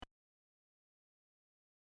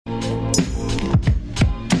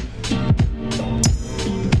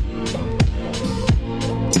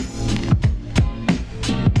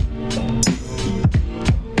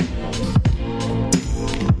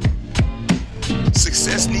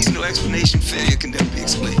Success needs no explanation. Failure can never be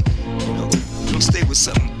explained. You know, you don't stay with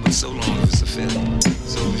something for so long if it's a failure.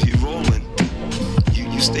 So if you're rolling,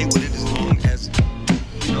 you stay with it as long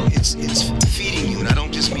as it's feeding you. And I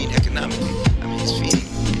don't just mean economically. I mean it's feeding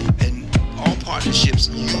you. And all partnerships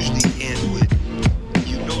usually end